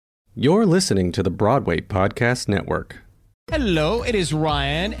You're listening to the Broadway Podcast Network. Hello, it is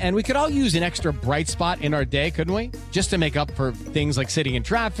Ryan, and we could all use an extra bright spot in our day, couldn't we? Just to make up for things like sitting in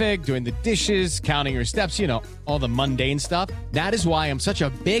traffic, doing the dishes, counting your steps, you know, all the mundane stuff. That is why I'm such a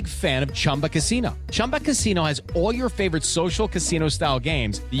big fan of Chumba Casino. Chumba Casino has all your favorite social casino-style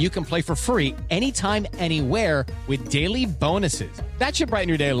games that you can play for free anytime, anywhere with daily bonuses. That should brighten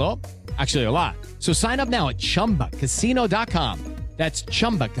your day a little. Actually, a lot. So sign up now at ChumbaCasino.com. That's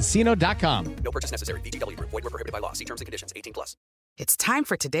ChumbaCasino.com. No purchase necessary. VGW Group. Void where prohibited by law. See terms and conditions. 18+. It's time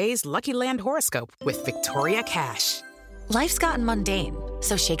for today's Lucky Land horoscope with Victoria Cash. Life's gotten mundane,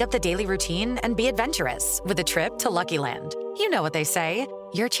 so shake up the daily routine and be adventurous with a trip to Lucky Land. You know what they say,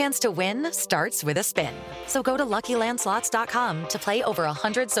 your chance to win starts with a spin. So go to LuckyLandSlots.com to play over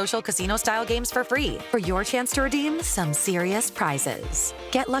 100 social casino-style games for free for your chance to redeem some serious prizes.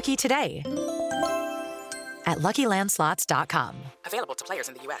 Get lucky today at LuckyLandSlots.com. Available to players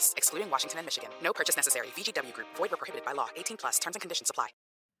in the U.S., excluding Washington and Michigan. No purchase necessary. VGW Group. Void where prohibited by law. 18+. Terms and conditions apply.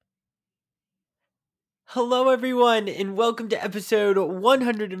 Hello, everyone, and welcome to episode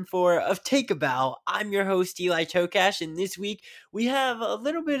 104 of Take a Bow. I'm your host, Eli Tokash, and this week we have a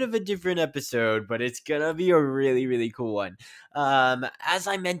little bit of a different episode, but it's gonna be a really, really cool one. As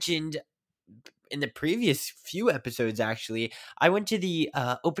I mentioned in the previous few episodes, actually, I went to the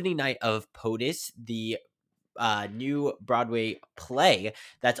opening night of POTUS, the new Broadway play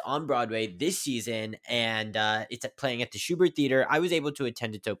that's on Broadway this season, and it's playing at the Shubert Theater. I was able to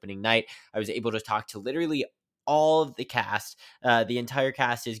attend its opening night. I was able to talk to literally all of the cast. The entire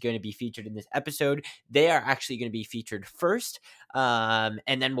cast is going to be featured in this episode. They are actually going to be featured first, and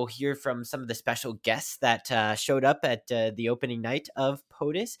then we'll hear from some of the special guests that showed up at the opening night of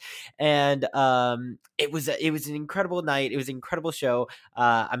POTUS. And it was an incredible night. It was an incredible show.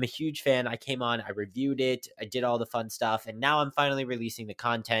 I'm a huge fan. I came on, I reviewed it, I did all the fun stuff, and now I'm finally releasing the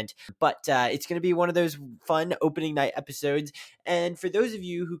content. But it's going to be one of those fun opening night episodes. And for those of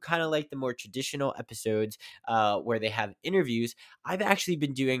you who kind of like the more traditional episodes, where they have interviews, I've actually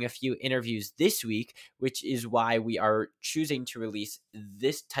been doing a few interviews this week, which is why we are choosing to release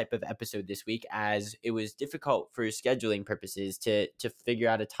this type of episode this week, as it was difficult for scheduling purposes to figure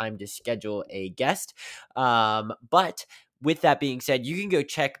out a time to schedule a guest. But with that being said, you can go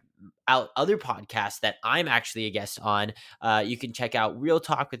check out other podcasts that I'm actually a guest on. You can check out Real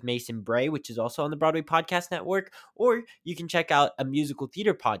Talk with Mason Bray, which is also on the Broadway Podcast Network, or you can check out a musical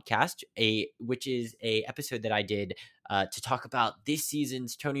theater podcast, which is a episode that I did to talk about this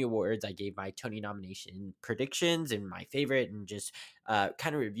season's Tony Awards. I gave my Tony nomination predictions and my favorite, and just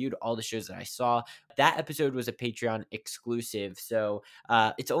kind of reviewed all the shows that I saw. That episode was a Patreon exclusive, so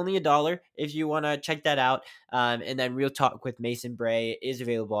it's only $1 if you want to check that out. And then Real Talk with Mason Bray is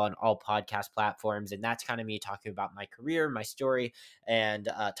available on all podcast platforms, and that's kind of me talking about my career, my story, and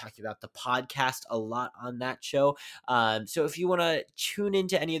talking about the podcast a lot on that show. So if you want to tune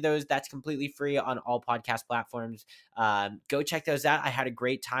into any of those, that's completely free on all podcast platforms. Go check those out. I had a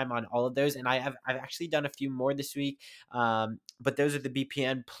great time on all of those, and I've actually done a few more this week. But those are the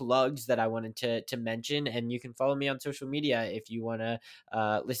BPN plugs that I wanted to mention, and you can follow me on social media if you want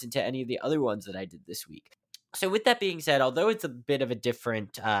to listen to any of the other ones that I did this week. So with that being said, although it's a bit of a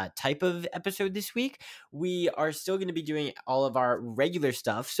different type of episode this week, we are still going to be doing all of our regular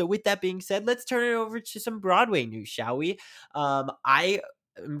stuff. So with that being said, let's turn it over to some Broadway news, shall we? I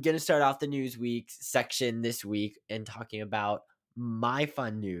am going to start off the news week section this week and talking about my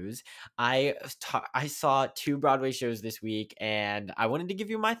fun news. I saw 2 Broadway shows this week, and I wanted to give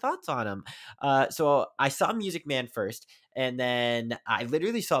you my thoughts on them. So I saw Music Man first, and then I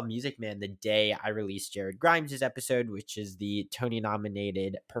literally saw Music Man the day I released Jared Grimes' episode, which is the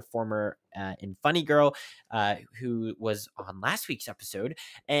Tony-nominated performer in Funny Girl, who was on last week's episode.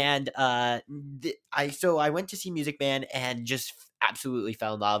 And I went to see Music Man and just absolutely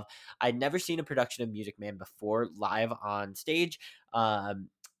fell in love. I'd never seen a production of Music Man before live on stage.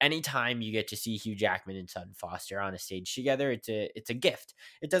 Anytime you get to see Hugh Jackman and Sutton Foster on a stage together, it's a gift.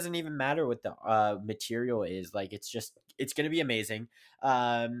 It doesn't even matter what the material is. Like, it's going to be amazing.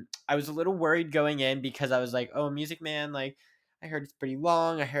 I was a little worried going in because I was like, oh, Music Man, like, I heard it's pretty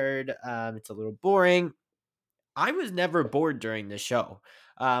long. I heard it's a little boring. I was never bored during the show.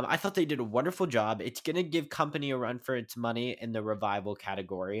 I thought they did a wonderful job. It's going to give company a run for its money in the revival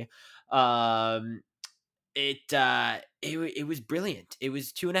category. It was brilliant. It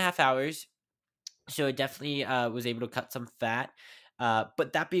was 2.5 hours, so it definitely was able to cut some fat.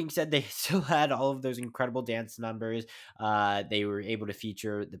 But that being said, they still had all of those incredible dance numbers. They were able to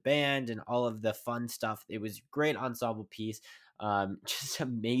feature the band and all of the fun stuff. It was a great ensemble piece. Just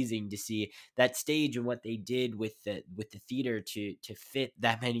amazing to see that stage and what they did with the theater to fit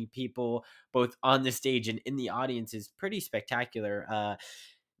that many people both on the stage and in the audience is pretty spectacular.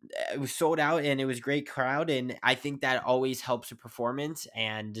 It was sold out and it was a great crowd, and I think that always helps a performance.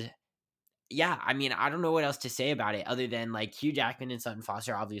 And yeah, I mean, I don't know what else to say about it other than like Hugh Jackman and Sutton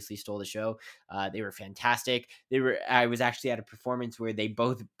Foster obviously stole the show. They were fantastic. I was actually at a performance where they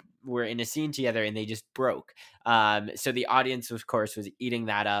both were in a scene together and they just broke. So the audience, of course, was eating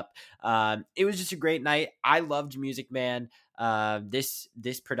that up. It was just a great night. I loved Music Man. This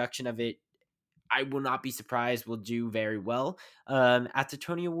production of it, I will not be surprised will do very well at the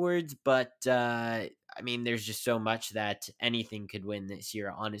Tony Awards, but I mean, there's just so much that anything could win this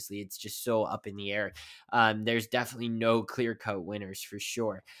year. Honestly, it's just so up in the air. There's definitely no clear-cut winners for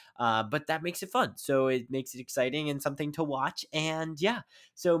sure, but that makes it fun. So it makes it exciting and something to watch. And yeah,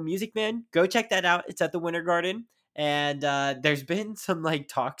 so Music Man, go check that out. It's at the Winter Garden. And there's been some like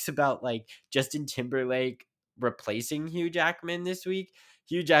talks about like Justin Timberlake replacing Hugh Jackman this week.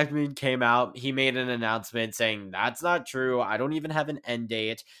 Hugh Jackman came out. He made an announcement saying that's not true. I don't even have an end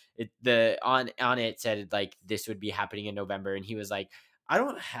date. On it said like this would be happening in November, and he was like, I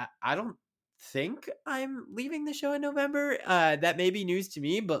don't think I'm leaving the show in November. That may be news to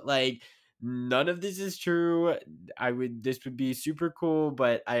me, but like none of this is true. This would be super cool,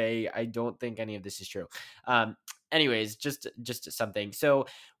 but I don't think any of this is true. Anyways, just something. So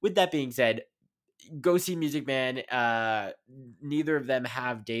with that being said, go see Music Man. Neither of them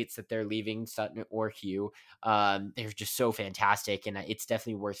have dates that they're leaving, Sutton or Hugh. They're just so fantastic, and it's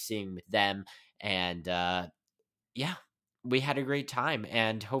definitely worth seeing with them. And yeah, we had a great time,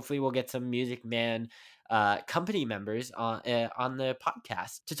 and hopefully we'll get some Music Man company members on the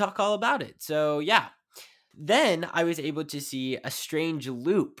podcast to talk all about it. So yeah. Then I was able to see A Strange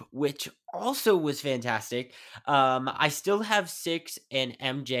Loop, which also was fantastic. I still have Six and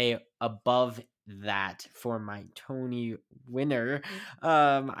MJ above that for my Tony winner.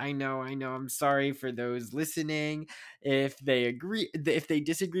 I know. I'm sorry for those listening if they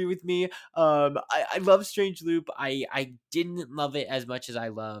disagree with me. I love Strange Loop. I didn't love it as much as I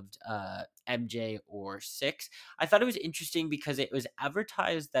loved MJ or Six. I thought it was interesting because it was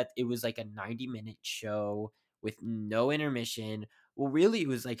advertised that it was like a 90-minute show with no intermission. Well, really, it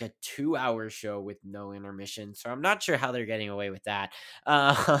was like a 2-hour show with no intermission. So I'm not sure how they're getting away with that.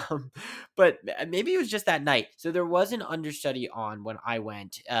 But maybe it was just that night. So there was an understudy on when I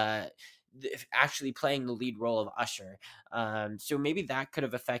went, actually playing the lead role of Usher. So maybe that could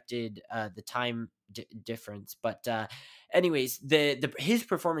have affected the time difference. But anyways, his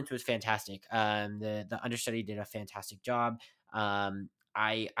performance was fantastic. The understudy did a fantastic job.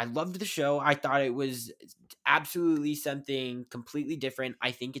 I loved the show. I thought it was absolutely something completely different.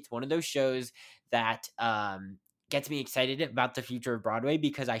 I think it's one of those shows that gets me excited about the future of Broadway,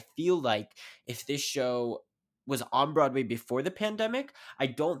 because I feel like if this show was on Broadway before the pandemic, I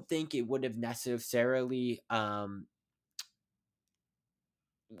don't think it would have necessarily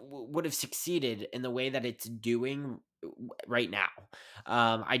would have succeeded in the way that it's doing right now.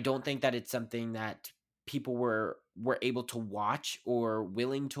 I don't think that it's something that people were able to watch or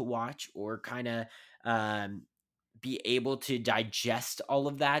willing to watch or kind of be able to digest all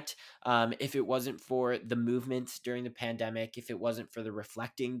of that if it wasn't for the movements during the pandemic, if it wasn't for the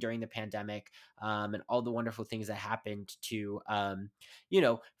reflecting during the pandemic, and all the wonderful things that happened to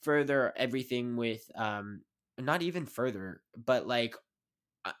further everything with not even further, but like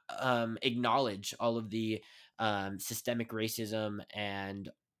acknowledge all of the systemic racism and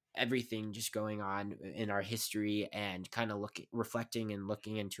everything just going on in our history, and kind of reflecting and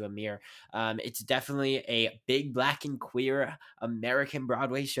looking into a mirror. It's definitely a big black and queer American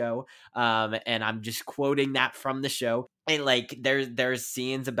Broadway show, and I'm just quoting that from the show. And like there's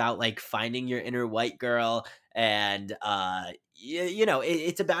scenes about like finding your inner white girl, and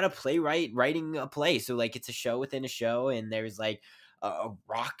it's about a playwright writing a play. So like it's a show within a show, and there's like a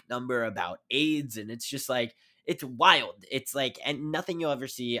rock number about AIDS, and it's just like, it's wild. It's like, and nothing you'll ever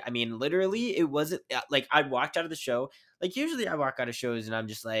see. I mean, literally, it wasn't like I walked out of the show. Like usually I walk out of shows and I'm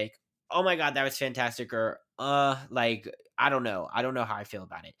just like, oh my God, that was fantastic. Or, like, I don't know how I feel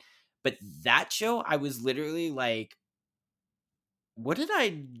about it. But that show, I was literally like, what did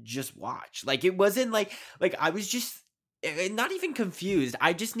I just watch? Like, it wasn't like I was just not even confused.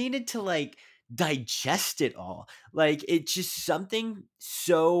 I just needed to like digest it all. Like, it's just something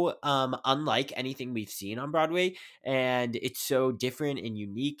so unlike anything we've seen on Broadway, and it's so different and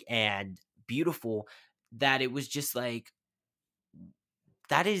unique and beautiful that it was just like,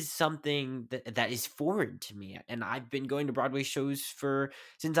 that is something that is foreign to me, and I've been going to Broadway shows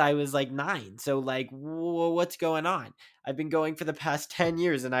since I was like 9. So like, what's going on? I've been going for the past 10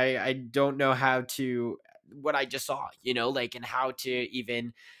 years, and I don't know what I just saw, like, and how to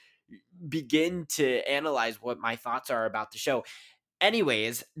even begin to analyze what my thoughts are about the show.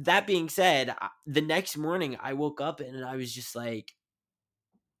 Anyways, that being said, the next morning I woke up and I was just like,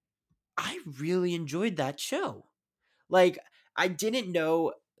 I really enjoyed that show. Like, I didn't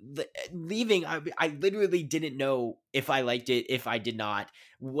know leaving. I literally didn't know if I liked it, if I did not,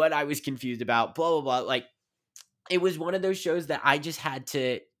 what I was confused about, blah, blah, blah. Like, it was one of those shows that I just had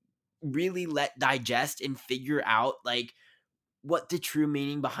to really let digest and figure out, like, what the true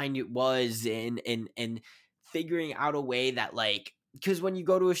meaning behind it was, and figuring out a way that, like, because when you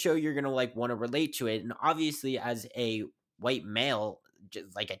go to a show, you're gonna like want to relate to it, and obviously as a white male,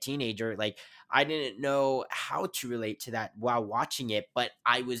 just like a teenager, like, I didn't know how to relate to that while watching it, but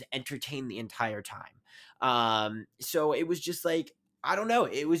I was entertained the entire time. So it was just like, I don't know,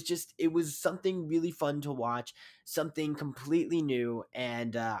 it was something really fun to watch, something completely new,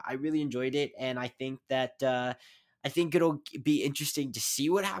 and I really enjoyed it, and I think it'll be interesting to see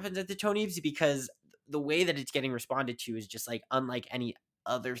what happens at the Tonys, because the way that it's getting responded to is just like unlike any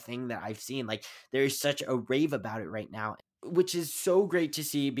other thing that I've seen. Like, there's such a rave about it right now, which is so great to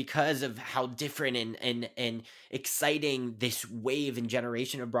see because of how different and exciting this wave and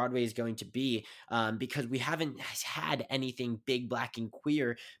generation of Broadway is going to be. Because we haven't had anything big, black, and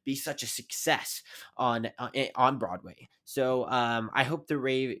queer be such a success on Broadway. So I hope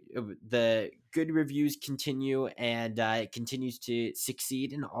the good reviews continue, and it continues to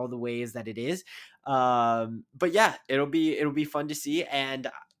succeed in all the ways that it is. But yeah, it'll be fun to see. And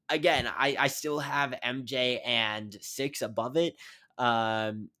again, I still have MJ and 6 above it.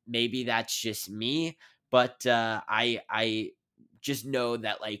 Maybe that's just me, but I just know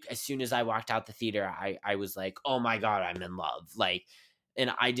that, like, as soon as I walked out the theater, I was like, oh my god, I'm in love. Like,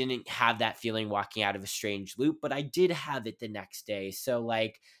 and I didn't have that feeling walking out of A Strange Loop, but I did have it the next day. So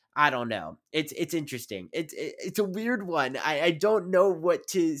like, I don't know. It's interesting. It's a weird one. I don't know what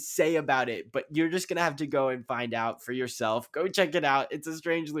to say about it, but you're just gonna have to go and find out for yourself. Go check it out. It's A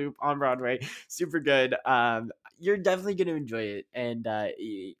Strange Loop on Broadway. Super good. You're definitely gonna enjoy it, and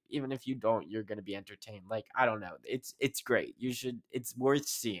even if you don't, you're gonna be entertained. Like, I don't know. It's great. You should. It's worth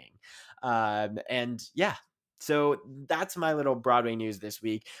seeing. And yeah. So that's my little Broadway news this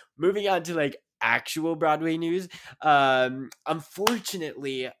week. Moving on to like actual Broadway news.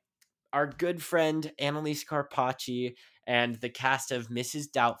 Unfortunately, our good friend Annalise Carpacci and the cast of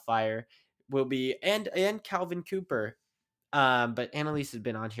Mrs. Doubtfire will be, and Calvin Cooper. But Annalise has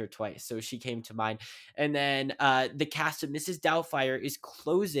been on here twice, so she came to mind. And then the cast of Mrs. Doubtfire is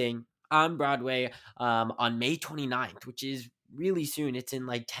closing on Broadway on May 29th, which is really soon. It's in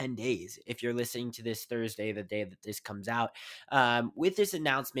like 10 days if you're listening to this Thursday, the day that this comes out. With this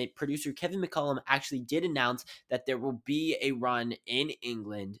announcement, producer Kevin McCullum actually did announce that there will be a run in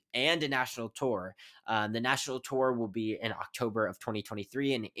England and a national tour. The national tour will be in October of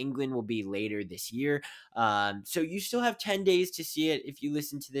 2023, and England will be later this year. So you still have 10 days to see it if you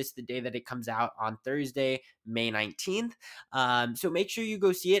listen to this the day that it comes out on Thursday, May 19th. So make sure you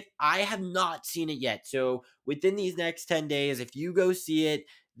go see it. I have not seen it yet. So within these next 10 days, if you go see it,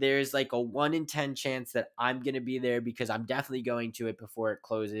 there's like a 1 in 10 chance that I'm going to be there, because I'm definitely going to it before it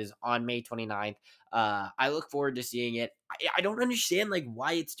closes on May 29th. I look forward to seeing it. I don't understand like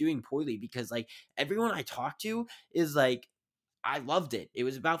why it's doing poorly, because like everyone I talk to is like, I loved it. It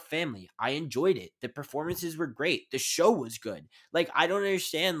was about family. I enjoyed it. The performances were great. The show was good. Like, I don't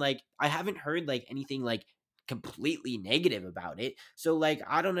understand. Like, I haven't heard like anything like completely negative about it. So like,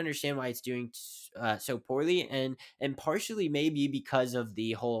 I don't understand why it's doing so poorly, and partially maybe because of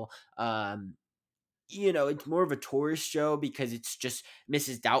the whole it's more of a tourist show, because it's just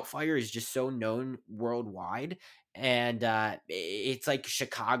Mrs. Doubtfire is just so known worldwide. And it's like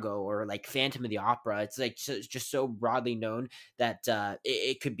Chicago or like Phantom of the Opera. It's like it's just so broadly known that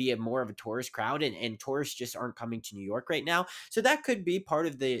it could be a more of a tourist crowd, and tourists just aren't coming to New York right now. So that could be part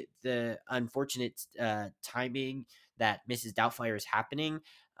of the unfortunate timing that Mrs. Doubtfire is happening.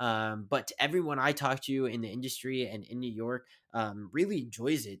 But everyone I talk to in the industry and in New York really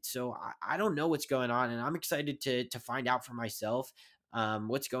enjoys it. So I don't know what's going on, and I'm excited to find out for myself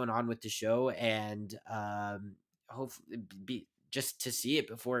what's going on with the show, and hopefully be just to see it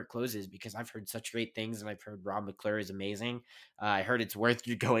before it closes, because I've heard such great things, and I've heard Rob McClure is amazing. I heard it's worth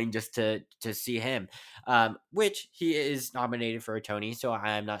you going just to see him, which he is nominated for a Tony, so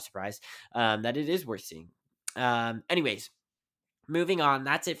I'm not surprised that it is worth seeing. Anyways, moving on,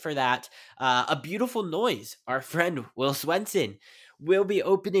 that's it for that. A Beautiful Noise, our friend Will Swenson, will be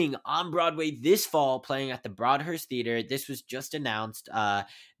opening on Broadway this fall, playing at the Broadhurst Theater. This was just announced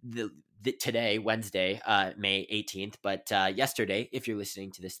today, Wednesday, May 18th, but yesterday, if you're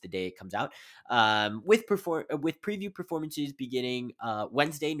listening to this the day it comes out, with preview performances beginning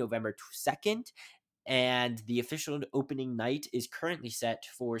Wednesday, November 2nd, and the official opening night is currently set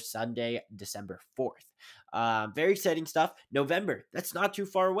for Sunday, December 4th. Very exciting stuff. November, that's not too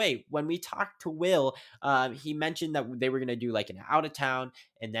far away. When we talked to Will, he mentioned that they were going to do like an out of town,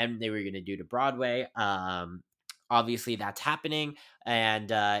 and then they were going to do to Broadway. Obviously, that's happening, and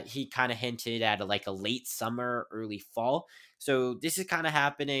he kind of hinted at a late summer, early fall. So this is kind of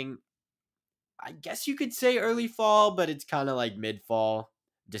happening. I guess you could say early fall, but it's kind of like mid-fall.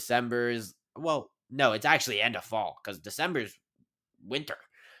 December's, well, no, it's actually end of fall because December's winter.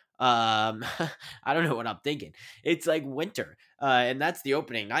 I don't know what I'm thinking. It's like winter, and that's the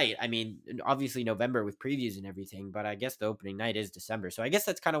opening night. I mean, obviously November with previews and everything, but I guess the opening night is December, so I guess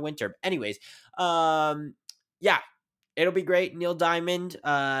that's kind of winter. Anyways, yeah, it'll be great. Neil Diamond,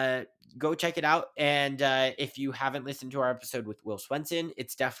 go check it out. And if you haven't listened to our episode with Will Swenson,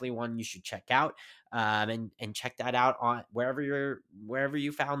 it's definitely one you should check out. And check that out on wherever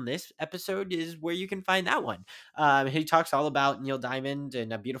you found this episode is where you can find that one. He talks all about Neil Diamond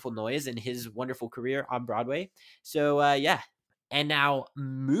and A Beautiful Noise and his wonderful career on Broadway. So yeah. And now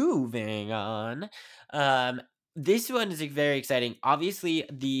moving on. This one is very exciting. Obviously,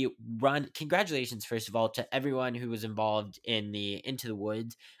 the run. Congratulations, first of all, to everyone who was involved in the Into the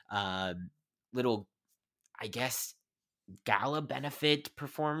Woods little, I guess, gala benefit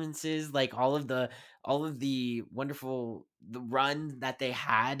performances, like all of the wonderful run that they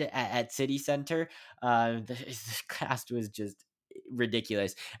had at City Center. The cast was just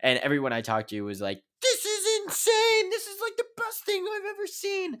ridiculous, and everyone I talked to was like, "This is insane! This is like the best thing I've ever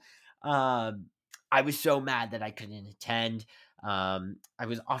seen." I was so mad that I couldn't attend. I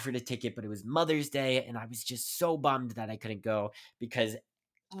was offered a ticket, but it was Mother's Day, and I was just so bummed that I couldn't go because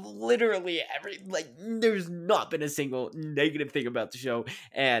literally there's not been a single negative thing about the show,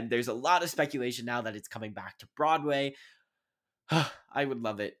 and there's a lot of speculation now that it's coming back to Broadway. I would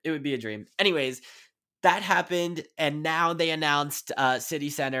love it. It would be a dream. Anyways, that happened, and now they announced, City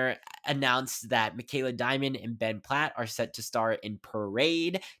Center announced that Michaela Diamond and Ben Platt are set to star in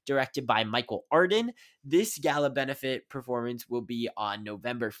Parade, directed by Michael Arden. This gala benefit performance will be on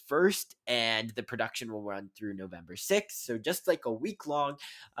November 1st, and the production will run through November 6th, so just like a week long.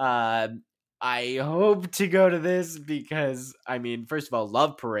 I hope to go to this because, I mean, first of all,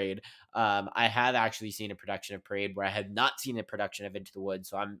 love Parade. I have actually seen a production of Parade where I have not seen a production of Into the Woods,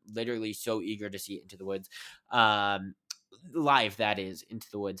 so I'm literally so eager to see Into the Woods. Live, that is, Into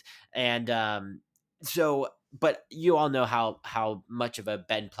the Woods. And so, but you all know how much of a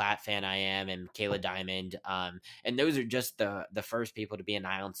Ben Platt fan I am, and Michaela Diamond. And those are just the first people to be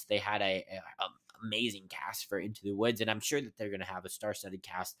announced. They had a amazing cast for Into the Woods, and I'm sure that they're going to have a star-studded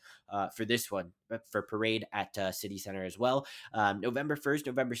cast for this one, for Parade at City Center as well. November 1st,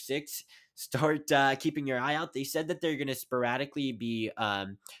 November 6th, start keeping your eye out. They said that they're going to sporadically be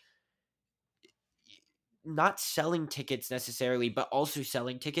not selling tickets necessarily, but also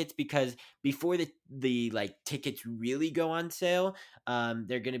selling tickets, because before the like tickets really go on sale,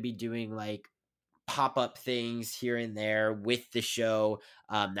 they're going to be doing like pop-up things here and there with the show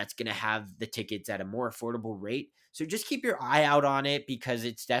that's going to have the tickets at a more affordable rate. So just keep your eye out on it, because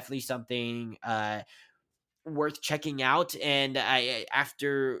it's definitely something worth checking out. And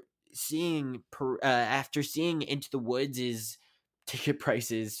after seeing Into the Woods' ticket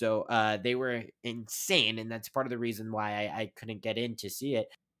prices, so they were insane, and that's part of the reason why I couldn't get in to see it.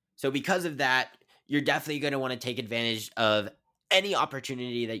 So because of that, you're definitely going to want to take advantage of any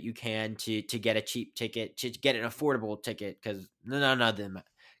opportunity that you can to get a cheap ticket, to get an affordable ticket, because none of them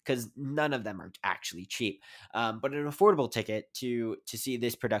are actually cheap, but an affordable ticket to see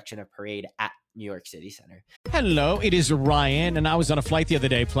this production of Parade at New York City Center. Hello, it is Ryan, and I was on a flight the other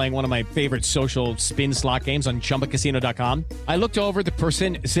day playing one of my favorite social spin slot games on ChumbaCasino.com. I looked over at the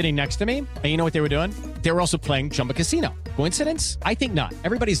person sitting next to me, and you know what they were doing? They were also playing Chumba Casino. Coincidence? I think not.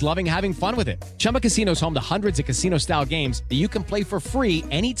 Everybody's loving having fun with it. Chumba Casino is home to hundreds of casino-style games that you can play for free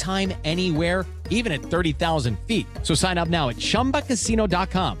anytime, anywhere, even at 30,000 feet. So sign up now at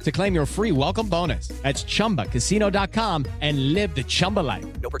ChumbaCasino.com to claim your free welcome bonus. That's ChumbaCasino.com and live the Chumba life.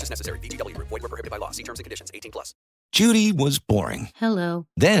 No purchase necessary. VGW Group. Void where prohibited by law. See terms and conditions. 18+. Judy was boring. Hello.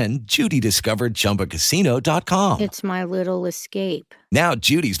 Then Judy discovered ChumbaCasino.com. It's my little escape. Now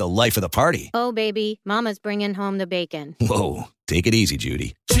Judy's the life of the party. Oh, baby, mama's bringing home the bacon. Whoa, take it easy,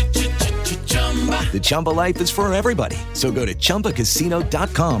 Judy. The Chumba life is for everybody. So go to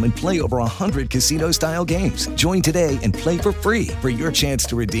ChumbaCasino.com and play over 100 casino-style games. Join today and play for free for your chance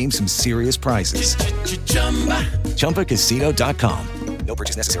to redeem some serious prizes. ChumbaCasino.com. No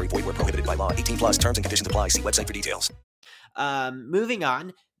purchase necessary. Void where prohibited by law. 18 plus terms and conditions apply. See website for details. Moving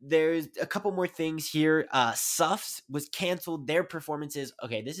on, there's a couple more things here. Suffs was canceled their performances.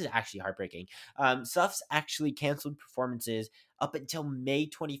 Okay, this is actually heartbreaking. Suffs actually canceled performances up until May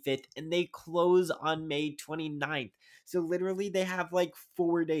 25th, and they close on May 29th. So literally they have like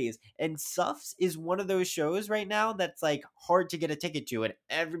 4 days. And Suffs is one of those shows right now that's like hard to get a ticket to, and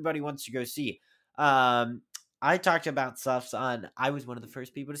everybody wants to go see. I talked about Suffs I was one of the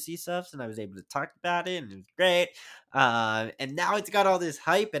first people to see Suffs, and I was able to talk about it, and it was great. And now it's got all this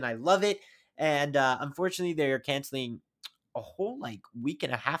hype, and I love it. And unfortunately, they're canceling a whole like week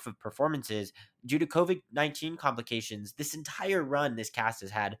and a half of performances due to COVID-19 complications. This entire run, this cast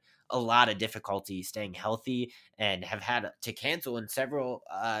has had a lot of difficulty staying healthy and have had to cancel in several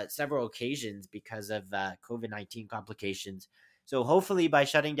occasions because of COVID-19 complications. So hopefully by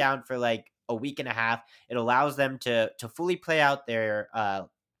shutting down for like a week and a half, it allows them to fully play out their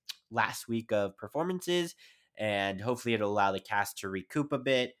last week of performances, and hopefully it'll allow the cast to recoup a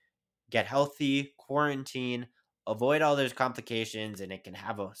bit, get healthy, quarantine, avoid all those complications, and it can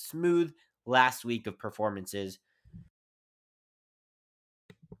have a smooth last week of performances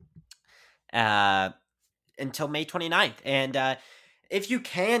until May 29th. And if you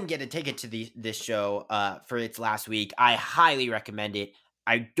can get a ticket to this show for its last week, I highly recommend it.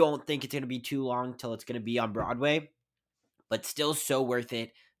 I don't think it's going to be too long till it's going to be on Broadway, but still so worth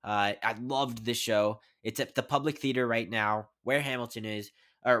it. I loved this show. It's at the Public Theater right now, where Hamilton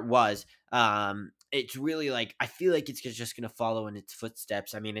was. It's really like, I feel like it's just going to follow in its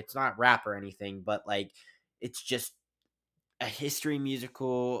footsteps. I mean, it's not rap or anything, but like, it's just a history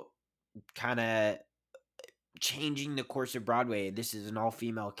musical, kind of changing the course of Broadway. This is an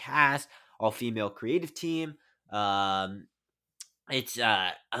all-female cast, all-female creative team. It's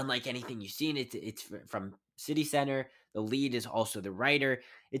unlike anything you've seen. It's from City Center. The lead is also the writer.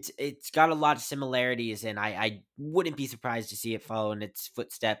 It's got a lot of similarities, and I wouldn't be surprised to see it follow in its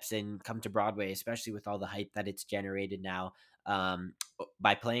footsteps and come to Broadway, especially with all the hype that it's generated now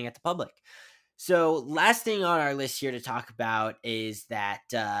by playing at the Public. So last thing on our list here to talk about is that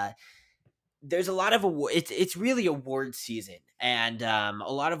there's a lot of it's really award season, and a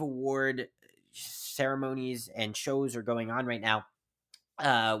lot of award ceremonies and shows are going on right now.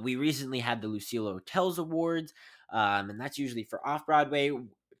 We recently had the Lucille Hotels Awards, and that's usually for off-Broadway.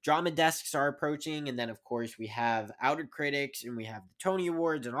 Drama desks are approaching, and then, of course, we have Outer Critics, and we have the Tony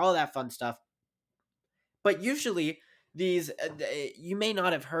Awards, and all that fun stuff. But usually, these you may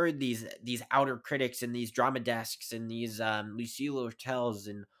not have heard these Outer Critics and these drama desks and these Lucille Hotels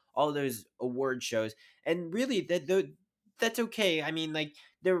and all those award shows, and really, that's okay. I mean, like,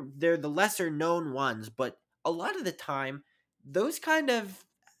 they're the lesser known ones, but a lot of the time, those kind of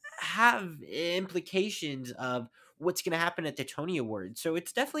have implications of what's going to happen at the Tony Awards. So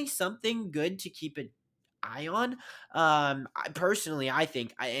it's definitely something good to keep an eye on. I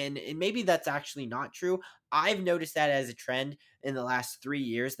think, and maybe that's actually not true. I've noticed that as a trend in the last 3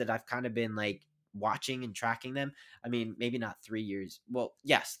 years that I've kind of been like watching and tracking them. I mean, maybe not 3 years. Well,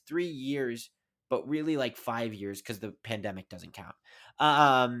 yes, 3 years, but really like 5 years because the pandemic doesn't count.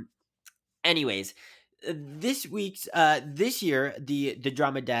 Anyways, this year, the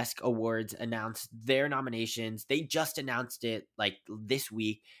Drama Desk Awards announced their nominations. They just announced it like this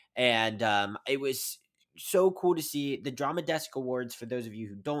week, and it was so cool to see. The Drama Desk Awards, for those of you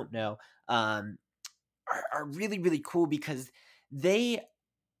who don't know, are really, really cool because they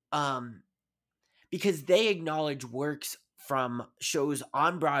acknowledge works from shows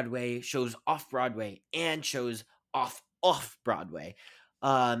on Broadway, shows off Broadway, and shows off Broadway.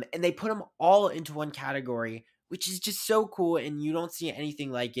 And they put them all into one category, which is just so cool, and you don't see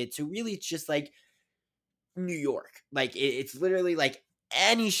anything like it. So really, it's just like New York. Like, it's literally like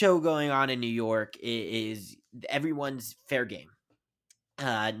any show going on in New York is everyone's fair game.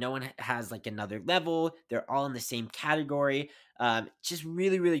 No one has like another level. They're all in the same category. Just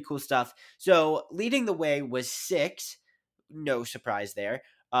really, really cool stuff. So leading the way was Six. No surprise there.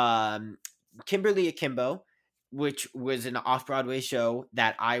 Kimberly Akimbo, which was an off-Broadway show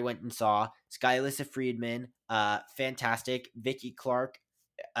that I went and saw. Skylarissa Friedman, fantastic. Vicky Clark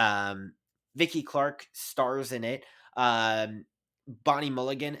stars in it. Bonnie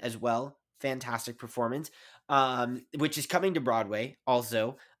Mulligan as well, fantastic performance. Which is coming to Broadway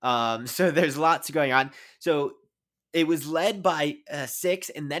also. So there's lots going on. So it was led by Six,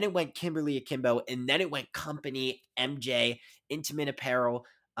 and then it went Kimberly Akimbo, and then it went Company, MJ, Intimate Apparel,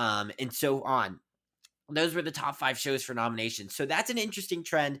 and so on. Those were the top 5 shows for nominations. So that's an interesting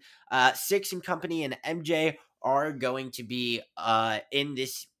trend. Six and Company and MJ are going to be in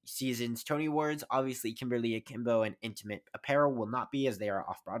this season's Tony Awards. Obviously, Kimberly Akimbo and Intimate Apparel will not be, as they are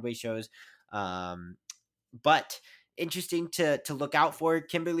off-Broadway shows. But interesting to look out for.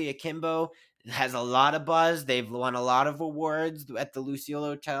 Kimberly Akimbo has a lot of buzz. They've won a lot of awards at the Lucille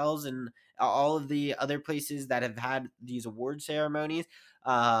Hotels and all of the other places that have had these award ceremonies.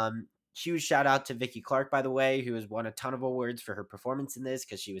 Huge shout out to Vicky Clark, by the way, who has won a ton of awards for her performance in this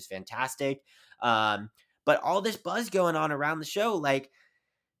because she was fantastic. But all this buzz going on around the show, like,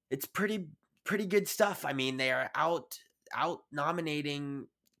 it's pretty good stuff. I mean, they are out nominating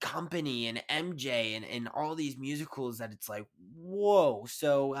Company and MJ and all these musicals that it's like, whoa.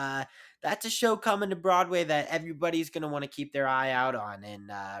 So that's a show coming to Broadway that everybody's going to want to keep their eye out on and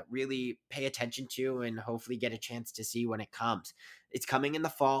really pay attention to and hopefully get a chance to see when it comes. It's coming in the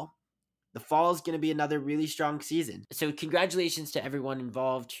fall. The fall is going to be another really strong season. So congratulations to everyone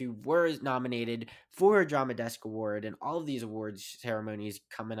involved who were nominated for a Drama Desk Award and all of these awards ceremonies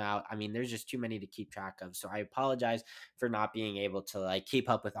coming out. I mean, there's just too many to keep track of. So I apologize for not being able to keep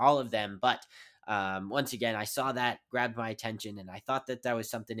up with all of them. But once again, I saw that, grabbed my attention, and I thought that was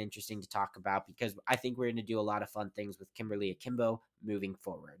something interesting to talk about because I think we're going to do a lot of fun things with Kimberly Akimbo moving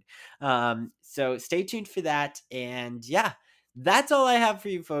forward. So stay tuned for that. And yeah, that's all I have for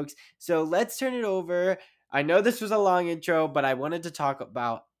you folks. So let's turn it over. I know this was a long intro, but I wanted to talk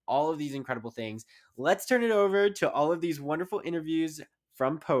about all of these incredible things. Let's turn it over to all of these wonderful interviews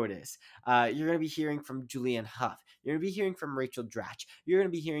from POTUS. You're going to be hearing from Julianne Hough. You're going to be hearing from Rachel Dratch. You're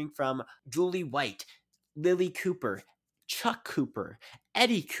going to be hearing from Julie White, Lily Cooper, Chuck Cooper,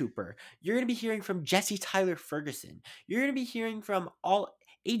 Eddie Cooper. You're going to be hearing from Jesse Tyler Ferguson. You're going to be hearing from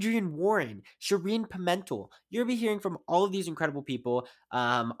Adrienne Warren, Shireen Pimentel. You're going to be hearing from all of these incredible people.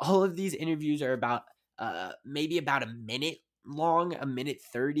 All of these interviews are about maybe about a minute long, a minute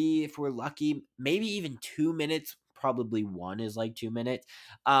 30 if we're lucky, maybe even 2 minutes. Probably one is like 2 minutes.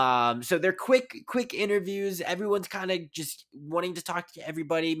 So they're quick interviews. Everyone's kind of just wanting to talk to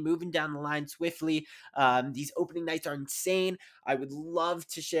everybody, moving down the line swiftly. These opening nights are insane. I would love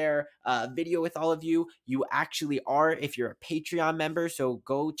to share a video with all of you. You actually are if you're a Patreon member. So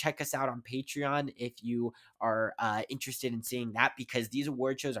go check us out on Patreon if you are interested in seeing that, because these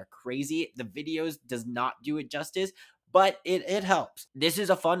award shows are crazy. The videos does not do it justice, but it helps. This is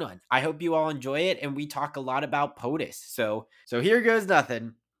a fun one. I hope you all enjoy it, and we talk a lot about POTUS. So here goes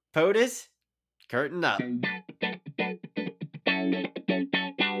nothing. POTUS, curtain up.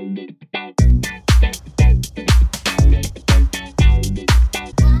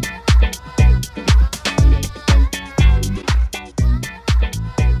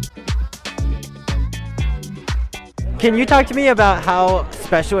 Can you talk to me about how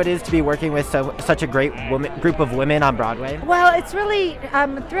special it is to be working with such a great group of women on Broadway? Well, it's really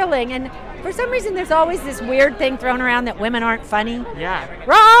thrilling, and for some reason there's always this weird thing thrown around that women aren't funny. Yeah.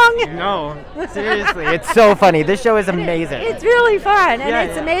 Wrong! No, seriously, it's so funny. This show is amazing. It's really fun, and Yeah,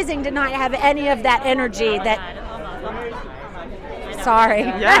 it's yeah. amazing to not have any of that energy that... Sorry.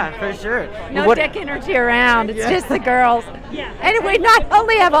 Yeah, for sure. No dick energy around. It's just the girls. Yeah. Anyway, not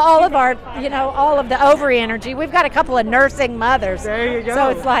only have all of our, all of the ovary energy, we've got a couple of nursing mothers. There you go. So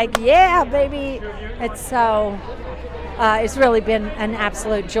it's like, yeah, baby. It's so, it's really been an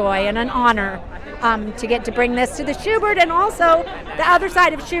absolute joy and an honor to get to bring this to the Schubert. And also, the other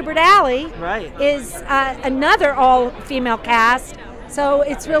side of Schubert Alley is another all-female cast. So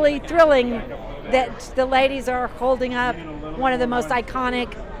it's really thrilling that the ladies are holding up one of the most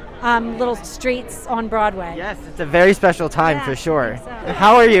iconic little streets on Broadway. Yes, it's a very special time for sure. So.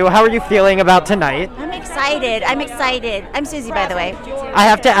 How are you? How are you feeling about tonight? I'm excited. I'm Susie, by the way. I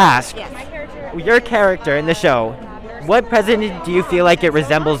have to ask, Yes. your character in the show, what president do you feel like it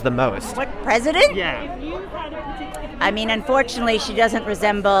resembles the most? What president? Yeah. I mean, unfortunately, she doesn't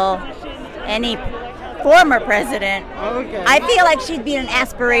resemble any former president. Okay. I feel like she'd be an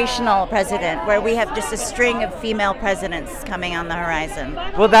aspirational president where we have just a string of female presidents coming on the horizon.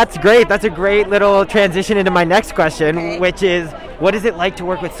 Well, that's great. That's a great little transition into my next question, Okay. which is, what is it like to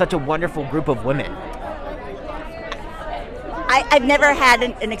work with such a wonderful group of women? I've never had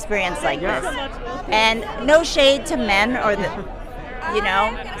an experience like this. And no shade to men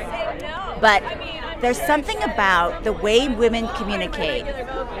but there's something about the way women communicate.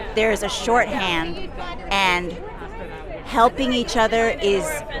 There's a shorthand, and helping each other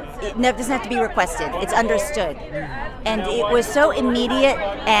it never doesn't have to be requested. It's understood. And it was so immediate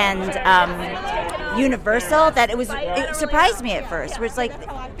and universal that it surprised me at first. Where it's like,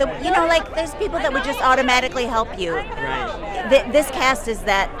 like there's people that would just automatically help you. Right. This cast is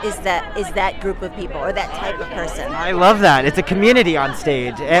that group of people or that type of person. I love that. It's a community on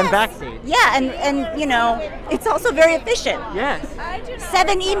stage and backstage. Yeah, and it's also very efficient. Yes.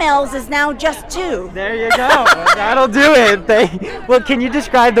 7 emails is now just 2. There you go. That'll do it. Well, can you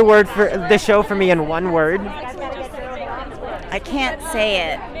describe the show for me in one word? I can't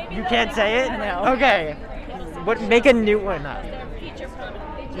say it. You can't say it? No. Okay. Make a new one up.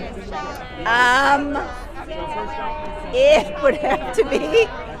 It would have to be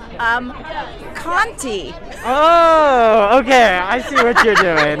Conti. Oh, okay. I see what you're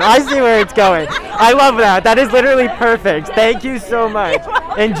doing. I see where it's going. I love that. That is literally perfect. Thank you so much.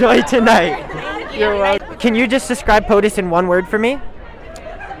 Enjoy tonight. You're welcome. Can you just describe POTUS in one word for me?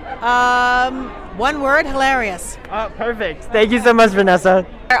 One word, hilarious. Oh, perfect. Thank you so much, Vanessa.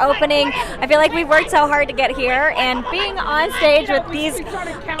 Our opening, I feel like we've worked so hard to get here, and being on stage with these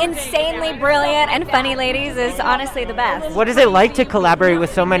insanely brilliant and funny ladies is honestly the best. What is it like to collaborate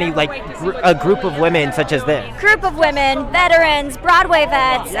with so many, a group of women such as this? Group of women, veterans, Broadway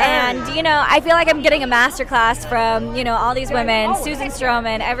vets, and, I feel like I'm getting a masterclass from, all these women, Susan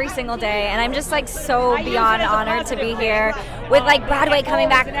Stroman, every single day, and I'm just, so beyond honored to be here with, Broadway coming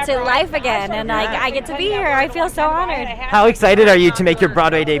back to life again, and, I get to be here. I feel so honored. How excited are you to make your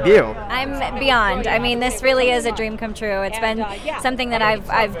Broadway debut? I'm beyond. I mean, this really is a dream come true. It's been something that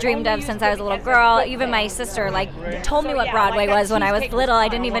I've dreamed of since I was a little girl. Even my sister told me what Broadway was when I was little. I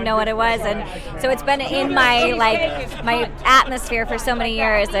didn't even know what it was, and so it's been in my my atmosphere for so many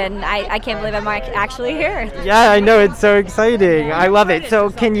years, and I can't believe I'm actually here. Yeah, I know, it's so exciting. I love it.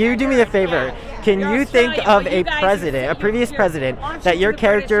 So can you do me a favor? Can you think of a previous president, that your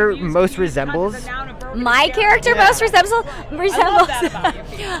character most resembles? My character most resembles?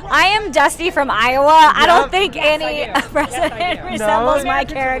 I am Dusty from Iowa. I don't think any president resembles my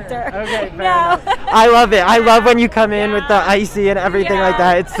character. Okay, no. I love it. I love when you come in with the icy and everything like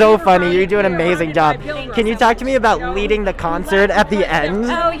that. It's so funny. You do an amazing job. Can you talk to me about leading the concert at the end?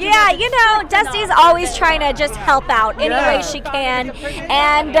 Oh, yeah. Dusty's always trying to just help out any way she can.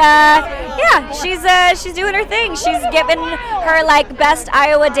 And, she's doing her thing. She's given her, best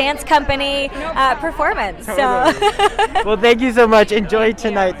Iowa Dance Company performance. So. Well, thank you so much. Enjoy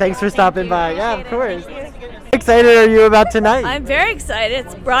tonight. Thanks for stopping by. Yeah, of course. How excited are you about tonight? I'm very excited.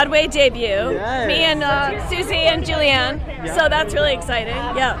 It's Broadway debut. Yes. Me and Susie and Julianne. Yeah. So that's really exciting.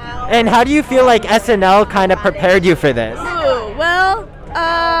 Yeah. And how do you feel like SNL kind of prepared you for this? Ooh, well,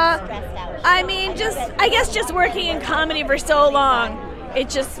 I guess just working in comedy for so long, it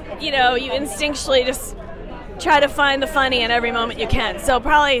just, you instinctually just try to find the funny in every moment you can. So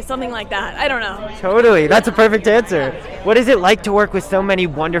probably something like that. I don't know. Totally. That's a perfect answer. What is it like to work with so many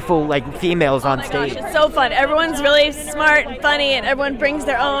wonderful females on stage? Gosh, it's so fun. Everyone's really smart and funny, and everyone brings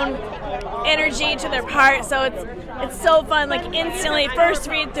their own energy to their part. So it's so fun. Instantly, first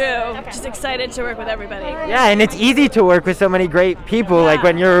read through, just excited to work with everybody. Yeah, and it's easy to work with so many great people. Yeah.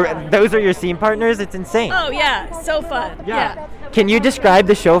 When those are your scene partners, it's insane. Oh yeah, so fun. Yeah. Can you describe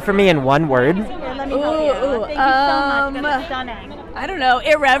the show for me in one word? I don't know,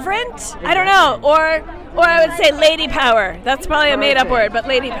 irreverent? I don't know, or I would say lady power. That's probably a made-up word, but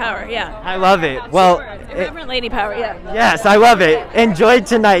lady power, yeah. I love it. Well, irreverent lady power, yeah. Yes, I love it. Enjoy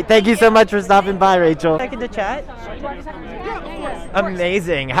tonight. Thank you so much for stopping by, Rachel. Second to chat.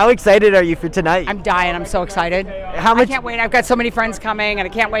 Amazing. How excited are you for tonight? I'm dying. I'm so excited. I can't wait. I've got so many friends coming, and I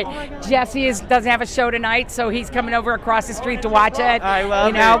can't wait. Jesse doesn't have a show tonight, so he's coming over across the street to watch it. I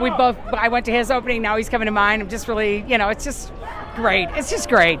love it. I went to his opening. Now he's coming to mine. I'm just really, it's just great. It's just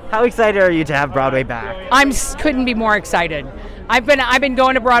great. How excited are you to have Broadway back? Couldn't be more excited. I've been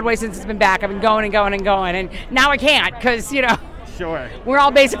going to Broadway since it's been back. I've been going and going and going, and now I can't because Sure. We're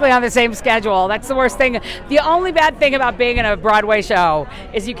all basically on the same schedule. That's the worst thing. The only bad thing about being in a Broadway show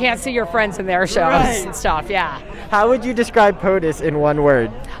is you can't see your friends in their shows and stuff. Yeah. How would you describe POTUS in one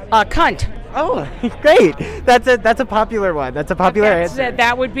word? Cunt. Oh, great. That's a popular one. That's a popular answer.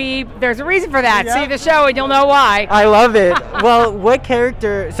 That would be, there's a reason for that. Yep. See the show and you'll know why. I love it. Well, what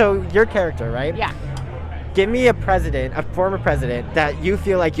character, so your character, right? Yeah. Give me a former president that you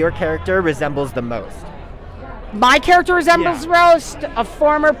feel like your character resembles the most. My character resembles most a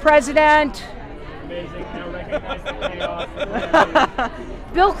former president.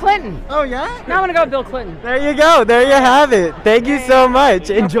 Bill Clinton. Oh, yeah? Now I'm going to go with Bill Clinton. There you go. There you have it. Thank you so much.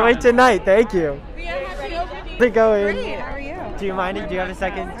 Enjoy tonight. Thank you. How's it going? Great. How are you? Do you mind? Do you have a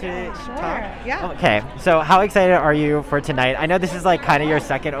second to talk? Yeah. Okay. So how excited are you for tonight? I know this is like kind of your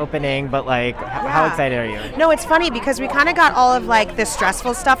second opening, but like, how excited are you? No, it's funny because we kind of got all of like the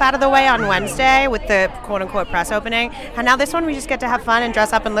stressful stuff out of the way on Wednesday with the quote-unquote press opening, and now this one we just get to have fun and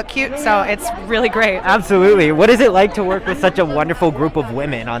dress up and look cute. So it's really great. Absolutely. What is it like to work with such a wonderful group of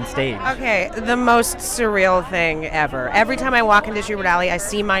women on stage? Okay, the most surreal thing ever. Every time I walk into Schubert Alley, I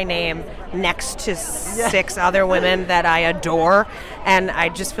see my name next to 6 other women that I adore, and I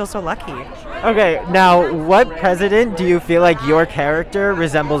just feel so lucky. Okay, now what president do you feel like your character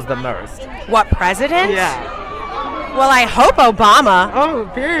resembles the most? What president? Yeah. Well, I hope Obama. Oh,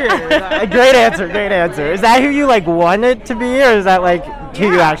 period. Great answer, great answer. Is that who you like want it to be, or is that like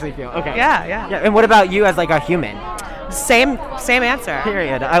who you actually feel? Okay. Yeah. And what about you as like a human? Same answer.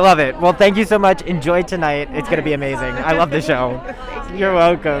 Period. I love it. Well, thank you so much. Enjoy tonight. It's going to be amazing. I love the show. You're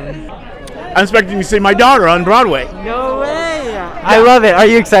welcome. I'm expecting to see my daughter on Broadway. No way. I love it. Are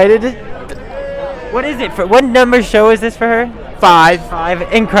you excited? What is it for? What number show is this for her?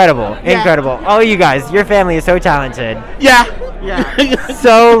 5. Incredible. Incredible. Oh, you guys, your family is so talented. Yeah.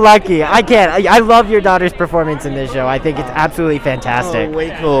 So lucky. I love your daughter's performance in this show. I think it's absolutely fantastic. Oh,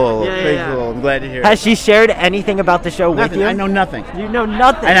 way cool. Way cool. I'm glad to hear Has she shared anything about the show with you? I know nothing. You know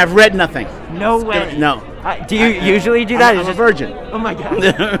nothing? And I've read nothing. No way. No. Do you usually do that? I'm a virgin. Oh my God.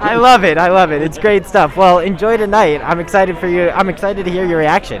 I love it. It's great stuff. Well, enjoy tonight. I'm excited for you. I'm excited to hear your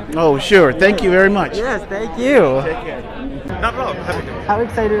reaction. Oh, sure. Thank you very much. Yes, thank you. Take care. Not at all. How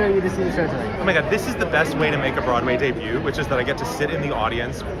excited are you to see the show tonight? Oh my God, this is the best way to make a Broadway debut, which is that I get to sit in the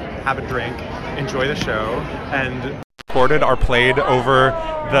audience, have a drink, enjoy the show, and recorded or played over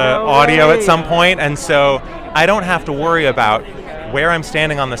the audio at some point, and so I don't have to worry about where I'm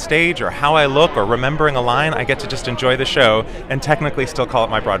standing on the stage or how I look or remembering a line. I get to just enjoy the show and technically still call it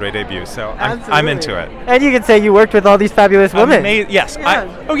my Broadway debut. So I'm into it. And you can say you worked with all these fabulous women. Yes.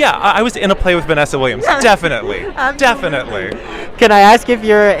 I was in a play with Vanessa Williams. Definitely. Definitely. Can I ask if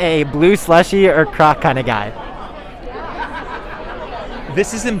you're a blue slushie or croc kind of guy?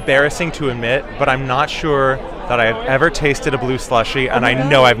 This is embarrassing to admit, but I'm not sure that I have ever tasted a blue slushie, and I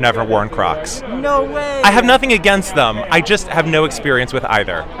know I've never worn Crocs. No way. I have nothing against them. I just have no experience with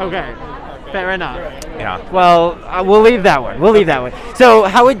either. Okay. Fair enough. Yeah. Well, we'll leave that one. So,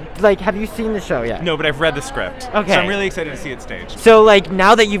 have you seen the show yet? No, but I've read the script. Okay. So I'm really excited to see it staged. So,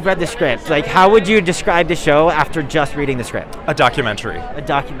 now that you've read the script, how would you describe the show after just reading the script? A documentary. A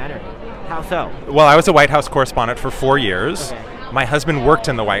documentary. How so? Well, I was a White House correspondent for 4 years. Okay. My husband worked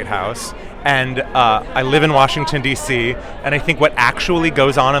in the White House, and I live in Washington, D.C., and I think what actually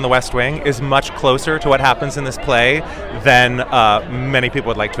goes on in the West Wing is much closer to what happens in this play than many people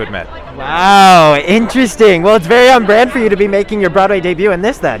would like to admit. Wow, interesting. Well, it's very on brand for you to be making your Broadway debut in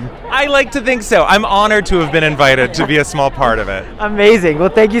this, then. I like to think so. I'm honored to have been invited to be a small part of it. Amazing. Well,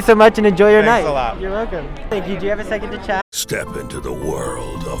 thank you so much, and enjoy your night. Thanks a lot. You're welcome. Thank you. Do you have a second to chat? Step into the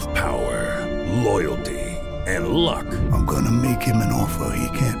world of power, loyalty, and luck. I'm gonna make him an offer he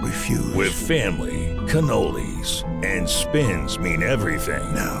can't refuse. With family, cannolis, and spins mean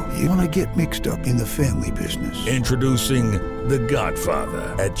everything. Now, you wanna get mixed up in the family business. Introducing The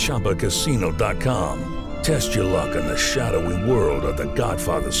Godfather at ChumbaCasino.com. Test your luck in the shadowy world of The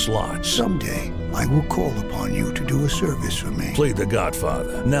Godfather slot. Someday, I will call upon you to do a service for me. Play The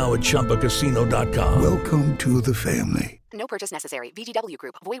Godfather, now at ChumbaCasino.com. Welcome to the family. No purchase necessary. VGW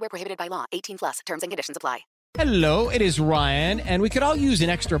Group. Void where prohibited by law. 18+. Terms and conditions apply. Hello, it is Ryan, and we could all use an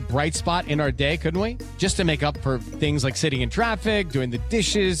extra bright spot in our day, couldn't we? Just to make up for things like sitting in traffic, doing the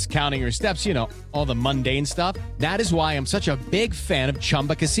dishes, counting your steps, all the mundane stuff. That is why I'm such a big fan of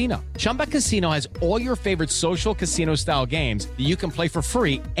Chumba Casino. Chumba Casino has all your favorite social casino-style games that you can play for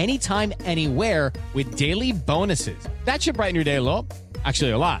free anytime, anywhere with daily bonuses. That should brighten your day a little.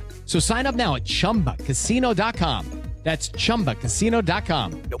 Actually, a lot. So sign up now at ChumbaCasino.com. That's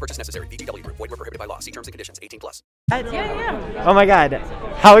ChumbaCasino.com. No purchase necessary. VGW Group. Void where prohibited by law. See terms and conditions. 18+. Yeah. Oh my God.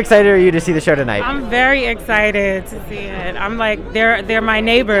 How excited are you to see the show tonight? I'm very excited to see it. I'm like, they're my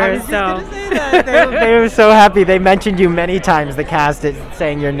neighbors. I was just gonna say that. They were so happy. They mentioned you many times, the cast is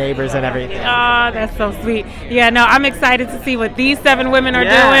saying your neighbors and everything. Oh, that's so sweet. Yeah, no, I'm excited to see what these 7 women are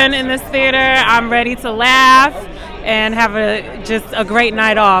doing in this theater. I'm ready to laugh and have just a great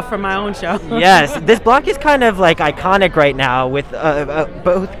night off from my own show. Yes, this block is kind of iconic right now with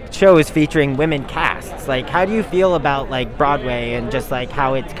both shows featuring women casts. How do you feel about Broadway and just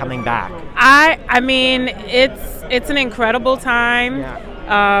how it's coming back? I mean, it's an incredible time. Yeah.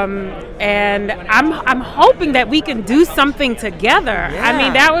 And I'm hoping that we can do something together. Yeah, I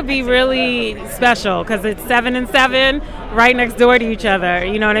mean, that would be really special because it's 7 and 7 right next door to each other.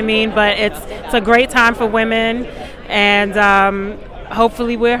 You know what I mean? But it's a great time for women, and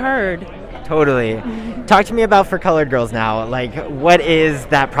hopefully we're heard. Totally. Talk to me about For Colored Girls now. Like, what is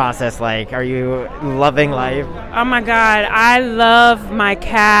that process like? Are you loving life? Oh my God, I love my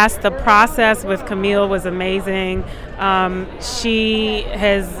cast. The process with Camille was amazing. She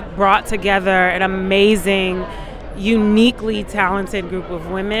has brought together an amazing, uniquely talented group of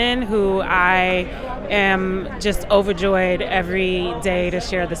women who I am just overjoyed every day to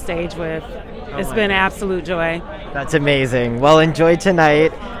share the stage with. It's been an absolute joy. That's amazing. Well, enjoy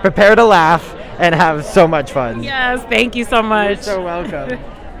tonight. Prepare to laugh and have so much fun. Yes, thank you so much. You're so welcome.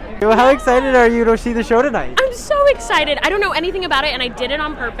 How excited are you to see the show tonight? I'm so excited. I don't know anything about it, and I did it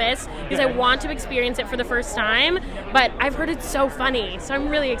on purpose because I want to experience it for the first time, but I've heard it's so funny, so I'm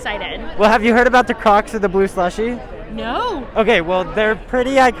really excited. Well, have you heard about the Crocs or the Blue Slushie? No. Okay, well, they're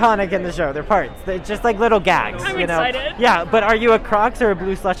pretty iconic in the show. They're parts. They're just like little gags. I'm you know? excited. Yeah, but are you a Crocs or a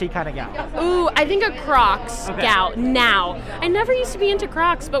Blue Slushie kind of gal? Ooh, I think a Crocs gal now. I never used to be into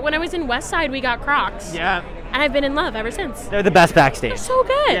Crocs, but when I was in West Side, we got Crocs. Yeah. And I've been in love ever since. They're the best backstage. They're so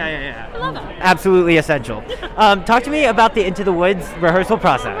good. Yeah. I love them. Absolutely essential. Talk to me about the Into the Woods rehearsal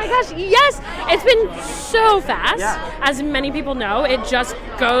process. Oh my gosh, yes! It's been so fast. As many people know, it just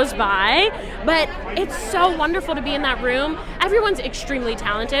goes by. But it's so wonderful to be in that room. Everyone's extremely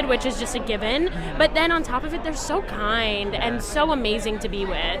talented, which is just a given. But then on top of it, they're so kind and so amazing to be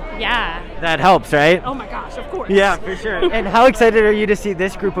with. Yeah. That helps, right? Oh my gosh, of course. Yeah, for sure. And how excited are you to see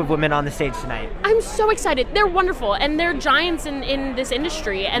this group of women on the stage tonight? I'm so excited. They're wonderful, and they're giants in this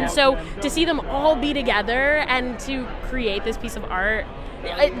industry. And so to see them all be together and to create this piece of art,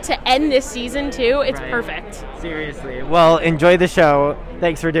 to end this season too, it's perfect. Seriously. Well, enjoy the show.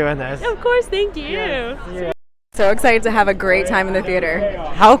 Thanks for doing this. Of course, thank you. Yeah. So excited to have a great time in the theater.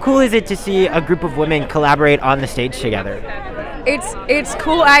 How cool is it to see a group of women collaborate on the stage together? It's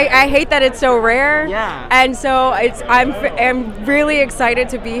cool. I hate that it's so rare. Yeah. And so I'm really excited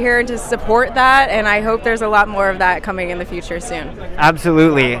to be here and to support that, and I hope there's a lot more of that coming in the future soon.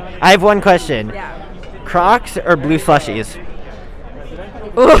 Absolutely. I have one question. Yeah. Crocs or Blue Slushies?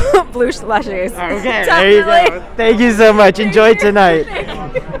 Ooh, Blue Slushies. Okay, there you go. Thank you so much. Enjoy tonight.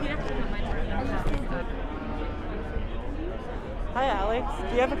 Hi, Alex.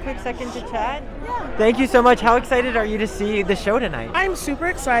 Do you have a quick second to chat? Yeah. Thank you so much. How excited are you to see the show tonight? I'm super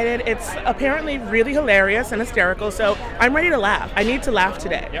excited. It's apparently really hilarious and hysterical, so I'm ready to laugh. I need to laugh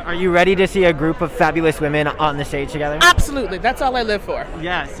today. Are you ready to see a group of fabulous women on the stage together? Absolutely. That's all I live for.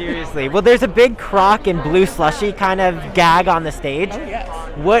 Yeah, seriously. Well, there's a big Croc and Blue Slushie kind of gag on the stage. Oh, yes.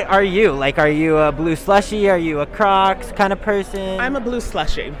 What are you? Like, are you a Blue Slushie? Are you a Crocs kind of person? I'm a Blue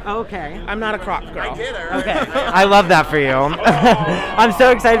Slushie. Okay. I'm not a Croc girl. Okay. I love that for you. I'm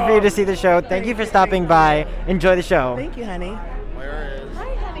so excited for you to see the show. Thank you for stopping by. Enjoy the show. Thank you, honey.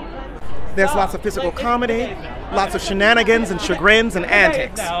 There's lots of physical comedy, lots of shenanigans and chagrins and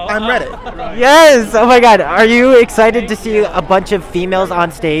antics. I'm ready. Yes! Oh my God. Are you excited to see a bunch of females on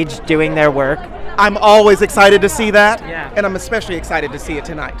stage doing their work? I'm always excited to see that, and I'm especially excited to see it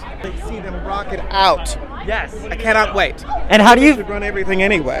tonight. See them rock it out. Yes. I cannot wait. And how do you... should run everything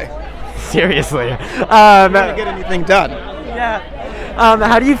anyway. Seriously. Not to get anything done. Yeah.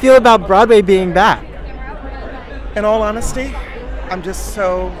 How do you feel about Broadway being back? In all honesty, I'm just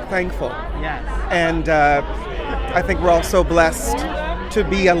so thankful. Yes. And I think we're all so blessed to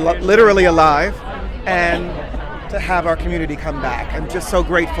be literally alive and to have our community come back. I'm just so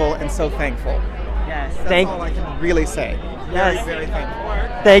grateful and so thankful. Yes. That's all I can really say. Yes. Very, very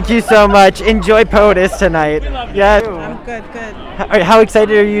thankful. Thank you so much. Enjoy POTUS tonight. Yes. I'm good. How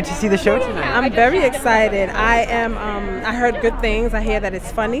excited are you to see the show tonight? I'm very excited. I am. I heard good things. I hear that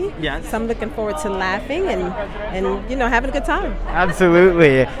it's funny. Yes. So I'm looking forward to laughing and having a good time.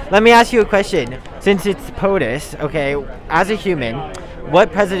 Absolutely. Let me ask you a question. Since it's POTUS, okay, as a human,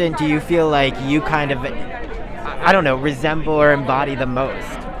 what president do you feel like you kind of, I don't know, resemble or embody the most?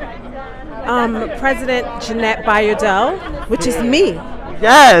 President Jeanette Bayardell, which is me.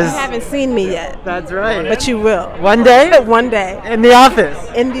 Yes. You haven't seen me yet. That's right. But you will. One day? One day. In the office?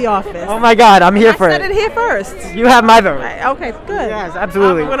 In the office. Oh my God, I'm here for it. I said it here first. You have my vote. Okay, good. Yes,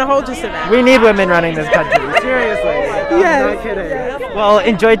 absolutely. I'm going to hold you to that. We need women running this country. Seriously. Yes. I'm not kidding. Well,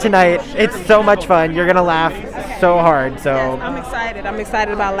 enjoy tonight. It's so much fun. You're going to laugh so hard. So I'm excited. I'm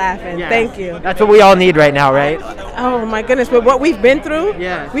excited about laughing. Yes. Thank you. That's what we all need right now, right? Oh my goodness, with what we've been through,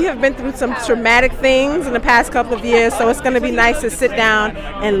 yes. We have been through some traumatic things in the past couple of years, so it's going to be nice to sit down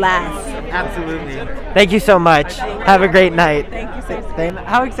and laugh. Absolutely. Thank you so much. Have a great night. Thank you so much.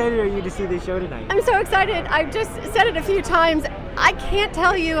 How excited are you to see this show tonight? I'm so excited. I've just said it a few times. I cannot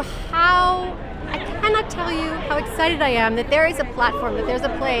tell you how excited I am that there is a platform, that there's a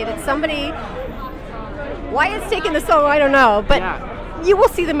play, that somebody Why it's taken this so long, I don't know. But you will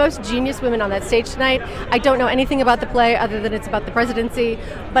see the most genius women on that stage tonight. I don't know anything about the play other than it's about the presidency,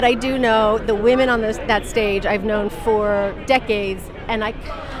 but I do know the women on that stage I've known for decades, and I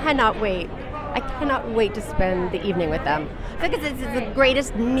cannot wait. I cannot wait to spend the evening with them. Because it's the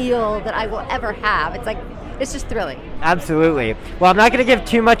greatest meal that I will ever have. It's just thrilling. Absolutely. Well, I'm not going to give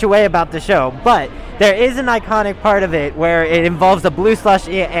too much away about the show, but there is an iconic part of it where it involves a blue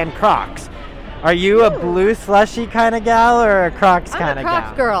slushie and Crocs. Are you a blue slushy kind of gal or a Crocs kind of gal? I'm a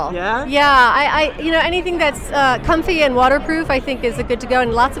Crocs girl. Yeah? Yeah, I anything that's comfy and waterproof I think is a good to go,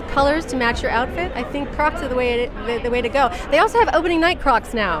 and lots of colors to match your outfit. I think Crocs are the way to go. They also have opening night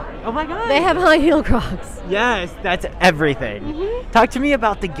Crocs now. Oh my God. They have high heel Crocs. Yes, that's everything. Mm-hmm. Talk to me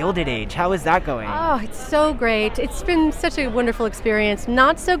about the Gilded Age. How is that going? Oh, it's so great. It's been such a wonderful experience.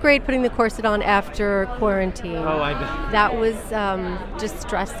 Not so great putting the corset on after quarantine. Oh, I bet. That was just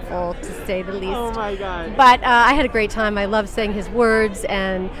stressful, to say the least. Oh my God. But I had a great time. I love saying his words,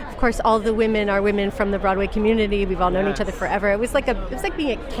 and of course, all the women are women from the Broadway community. We've all known each other forever. It was like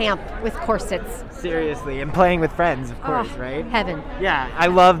being at camp with corsets. Seriously, and playing with friends, of course, right? Heaven. Yeah, I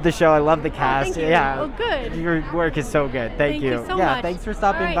love the show. I love the cast. Thank you. Yeah. Oh, good. Your work is so good. Thank you. so yeah, much. thanks for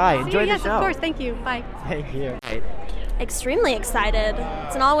stopping All right. by. See Enjoy you. the Yes, show. of course. Thank you. Bye. Thank you. Extremely excited.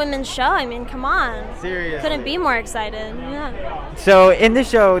 It's an all-women show. I mean, come on. Seriously. Couldn't be more excited. Yeah. So in the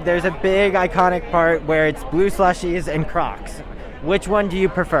show, there's a big iconic part where it's blue slushies and Crocs. Which one do you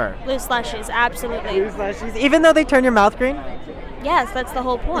prefer? Blue slushies, absolutely. Blue slushies, even though they turn your mouth green? Yes, that's the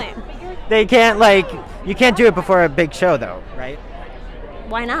whole point. They can't, you can't do it before a big show though, right?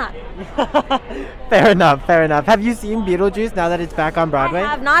 Why not? Fair enough. Have you seen Beetlejuice now that it's back on Broadway? I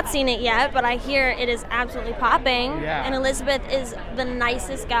have not seen it yet, but I hear it is absolutely popping. Yeah. And Elizabeth is the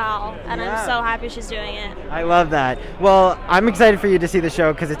nicest gal, and I'm so happy she's doing it. I love that. Well, I'm excited for you to see the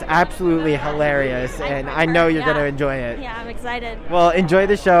show because it's absolutely hilarious, and I know you're going to enjoy it. Yeah, I'm excited. Well, enjoy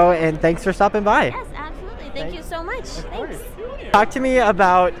the show, and thanks for stopping by. Yes, absolutely. Thank you so much. Thanks. Talk to me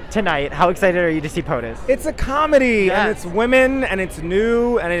about tonight. How excited are you to see POTUS? It's a comedy, and it's women, and it's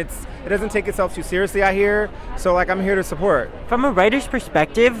new, and it doesn't take itself too seriously, I hear. So, I'm here to support. From a writer's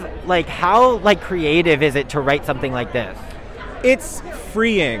perspective, how creative is it to write something like this? It's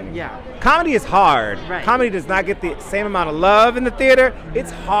freeing. Yeah. Comedy is hard. Right. Comedy does not get the same amount of love in the theater.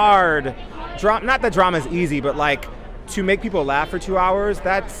 It's hard. Not that drama is easy, but to make people laugh for 2 hours,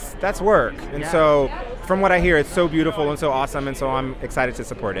 that's work. And so, from what I hear, it's so beautiful and so awesome, and so I'm excited to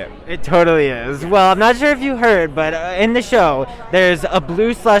support it. It totally is. Well, I'm not sure if you heard, but in the show, there's a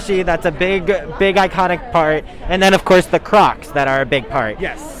blue slushie that's a big iconic part, and then, of course, the Crocs that are a big part.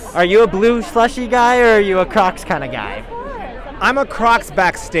 Yes. Are you a blue slushie guy, or are you a Crocs kind of guy? I'm a Crocs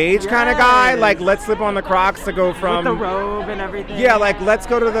backstage kind of guy. Let's slip on the Crocs to go from... With the robe and everything. Yeah, let's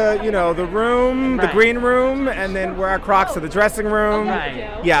go to the room, the green room, and then wear our Crocs to the dressing room.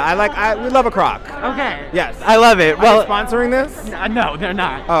 Right. Yeah, we love a Croc. Okay. Yes. I love it. Are they sponsoring this? No, they're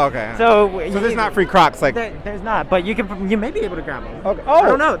not. Oh, okay. So there's not free Crocs, There's not, but you may be able to grab them. Okay. I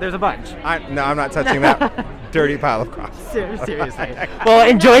don't know. There's a bunch. No, I'm not touching that dirty pile of Crocs. Seriously. Well,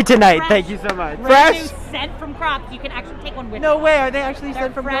 enjoy tonight. Thank you so much. Fresh? Sent from Crocs. You can actually take one with you. No way. Are they actually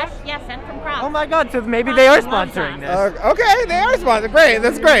sent from fresh? Crocs? Yeah, sent from Crocs. Oh my God. So maybe they are sponsoring this. Okay, they are sponsoring. Great.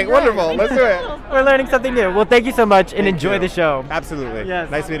 That's great. Wonderful. Let's do it. We're learning something new. Well, thank you so much, and enjoy the show. Absolutely.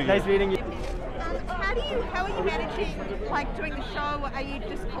 Yes. Nice meeting you. Nice meeting you. How are you managing doing the show? Are you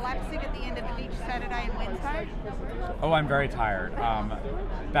just collapsing at the end of each Saturday and Wednesday? Oh, I'm very tired.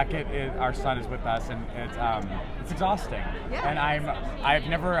 Beckett, our son, is with us, and it's exhausting. Yeah. And I've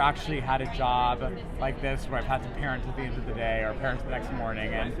never actually had a job like this where I've had to parent at the end of the day or parent the next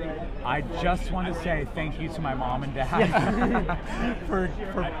morning. And I just want to say thank you to my mom and dad for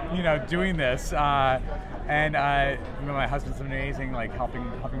doing this. And my husband's amazing,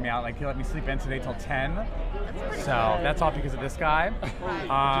 helping me out. He let me sleep in today till 10. So that's all because of this guy.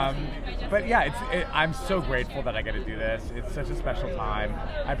 But yeah, I'm so grateful that I get to do this. It's such a special time.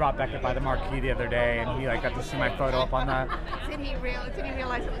 I brought Beckett by the marquee the other day, and he got to see my photo up on that. Did he realize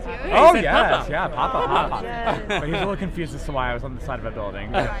it was you? Oh yes, yeah, Papa. Yes. But he's a little confused as to why I was on the side of a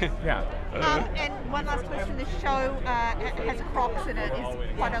building. Right. Yeah. And one last question: the show has Crocs in it.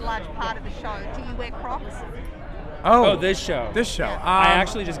 Is quite a large part of the show. Do you wear Crocs? Oh, this show. This show. I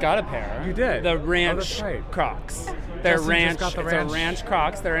actually just got a pair. You did? The Ranch Crocs. They're Justin ranch. just got the It's ranch. a Ranch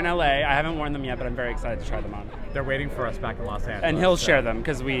Crocs. They're in LA. I haven't worn them yet, but I'm very excited to try them on. They're waiting for us back in Los Angeles. And he'll share them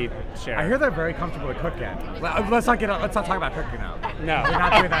because we share. I hear they're very comfortable to cook in. Let's not talk about cooking now. No.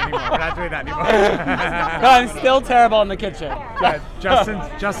 We're not doing that anymore. No, I'm still terrible in the kitchen. Good.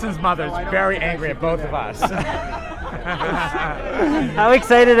 Justin's mother's very angry at both of us. How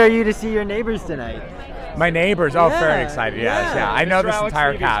excited are you to see your neighbors tonight? My neighbors. Oh, Yeah, very excited. Yes, yeah. I know this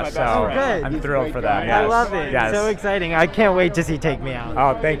entire cast, so I'm thrilled for them. Yes. I love it. Yes. So exciting. I can't wait to see Take Me Out.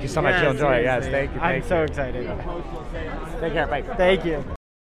 Oh, thank you so much. Yeah, You'll enjoy it. Yes, seriously. thank you. I'm so excited. Take care. Bye. Thank you.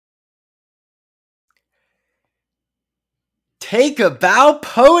 Take a bow,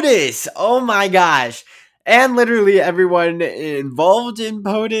 POTUS. Oh my gosh. And literally everyone involved in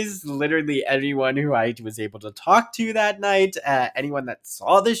POTUS, literally anyone who I was able to talk to that night, anyone that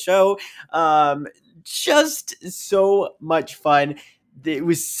saw the show, just so much fun. It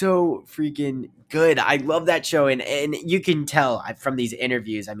was so freaking good. I love that show, and you can tell from these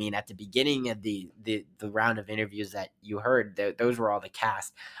interviews. I mean, at the beginning of the round of interviews that you heard, those were all the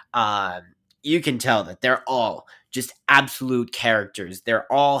cast. You can tell that they're all just absolute characters.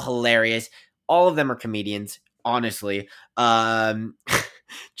 They're all hilarious. All of them are comedians, honestly.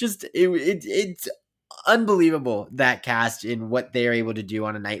 Just it's unbelievable, that cast and what they're able to do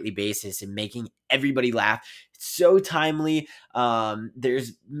on a nightly basis and making everybody laugh. It's so timely.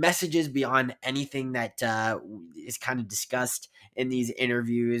 There's messages beyond anything that is kind of discussed in these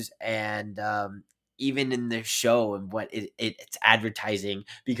interviews, and even in the show and what it's advertising,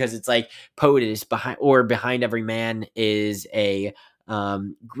 because it's like POTUS behind every man is a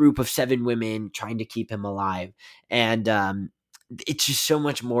group of 7 women trying to keep him alive. And it's just so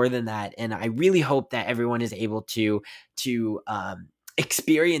much more than that. And I really hope that everyone is able to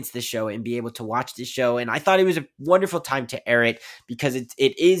experience the show and be able to watch the show. And I thought it was a wonderful time to air it, because it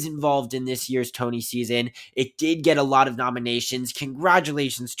is involved in this year's Tony season. It did get a lot of nominations.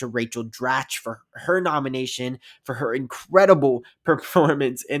 Congratulations to Rachel Dratch for her nomination, for her incredible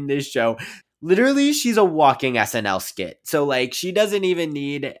performance in this show. Literally, she's a walking SNL skit. So, like, she doesn't even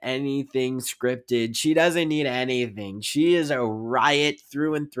need anything scripted. She doesn't need anything. She is a riot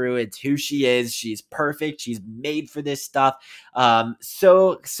through and through. It's who she is. She's perfect. She's made for this stuff.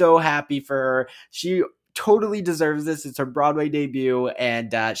 So happy for her. She totally deserves this. It's her Broadway debut,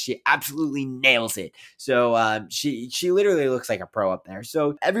 and she absolutely nails it. So she literally looks like a pro up there.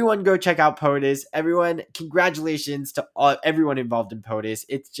 So everyone go check out POTUS. Everyone, congratulations to everyone involved in POTUS.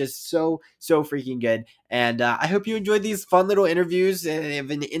 It's just so freaking good. And I hope you enjoyed these fun little interviews of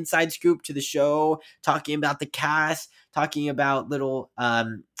an inside scoop to the show, talking about the cast, talking about little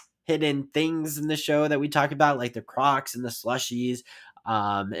hidden things in the show that we talk about, like the Crocs and the slushies.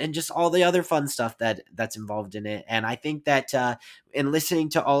 And just all the other fun stuff that's involved in it. And I think that in listening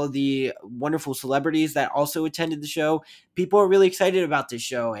to all of the wonderful celebrities that also attended the show, people are really excited about this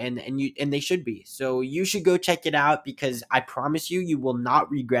show, and they should be. So you should go check it out, because I promise you will not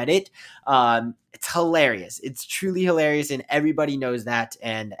regret it. It's hilarious. It's truly hilarious, and everybody knows that,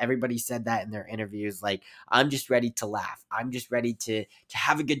 and everybody said that in their interviews. Like, I'm just ready to laugh. I'm just ready to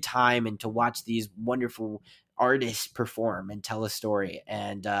have a good time and to watch these wonderful artists perform and tell a story,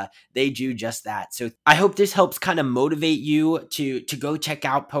 and they do just that. So I hope this helps kind of motivate you to go check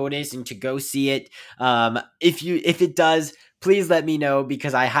out POTUS and to go see it. If it does, please let me know,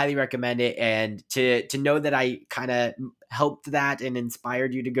 because I highly recommend it, and to know that I kind of helped that and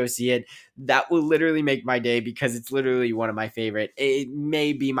inspired you to go see it, that will literally make my day, because it's literally one of my favorite. It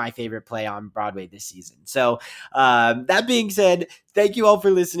may be my favorite play on Broadway this season. So that being said, thank you all for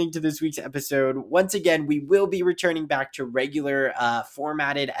listening to this week's episode. Once again, we will be returning back to regular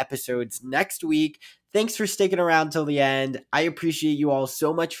formatted episodes next week. Thanks for sticking around till the end. I appreciate you all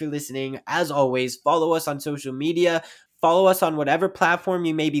so much for listening. As always, follow us on social media. Follow us on whatever platform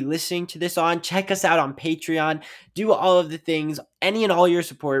you may be listening to this on. Check us out on Patreon. Do all of the things. Any and all your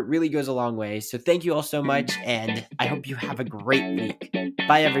support really goes a long way. So thank you all so much, and I hope you have a great week.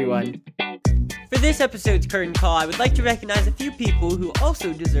 Bye, everyone. For this episode's Curtain Call, I would like to recognize a few people who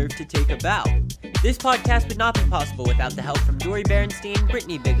also deserve to take a bow. This podcast would not be possible without the help from Dory Berenstein,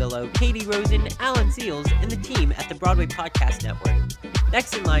 Brittany Bigelow, Katie Rosen, Alan Seals, and the team at the Broadway Podcast Network.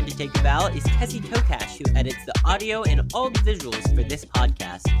 Next in line to take a bow is Tessie Tokash, who edits the audio and all the visuals for this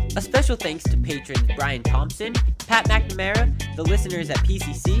podcast. A special thanks to patrons Brian Thompson, Pat McNamara, the listeners at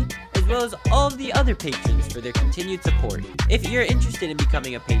PCC, as well as all of the other patrons for their continued support. If you're interested in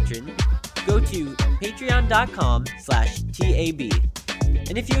becoming a patron, go to patreon.com/TAB.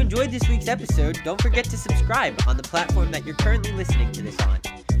 And if you enjoyed this week's episode, don't forget to subscribe on the platform that you're currently listening to this on.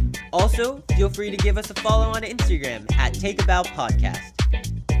 Also, feel free to give us a follow on Instagram at Take a Bow Podcast.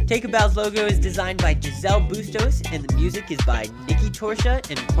 Take a Bow's logo is designed by Giselle Bustos, and the music is by Nikki Torsha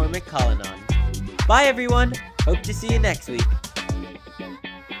and Cormac Collinon. Bye everyone, hope to see you next week.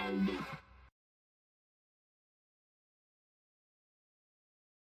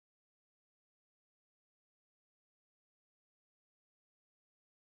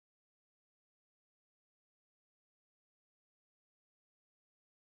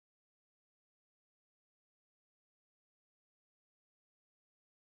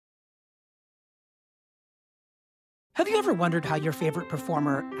 Have you ever wondered how your favorite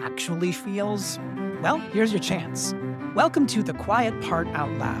performer actually feels? Well, here's your chance. Welcome to The Quiet Part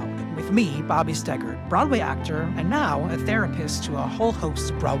Out Loud with me, Bobby Steggert, Broadway actor and now a therapist to a whole host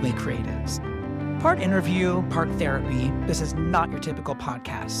of Broadway creatives. Part interview, part therapy, this is not your typical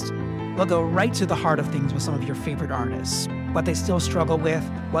podcast. We'll go right to the heart of things with some of your favorite artists, what they still struggle with,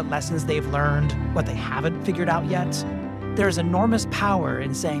 what lessons they've learned, what they haven't figured out yet. There's enormous power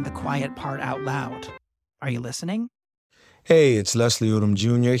in saying the quiet part out loud. Are you listening? Hey, it's Leslie Odom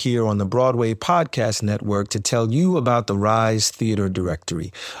Jr. here on the Broadway Podcast Network to tell you about the Rise Theater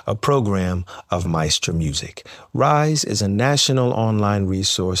Directory, a program of Maestro Music. Rise is a national online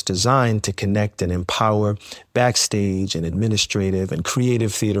resource designed to connect and empower backstage and administrative and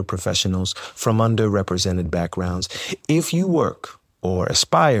creative theater professionals from underrepresented backgrounds. If you work or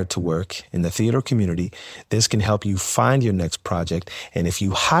aspire to work in the theater community, this can help you find your next project. And if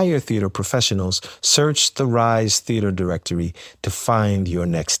you hire theater professionals, search the Rise Theater Directory to find your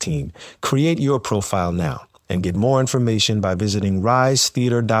next team. Create your profile now and get more information by visiting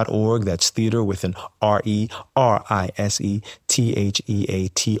risetheater.org. That's theater with an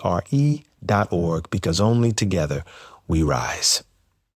RERISETHEATRE.org, because only together we rise.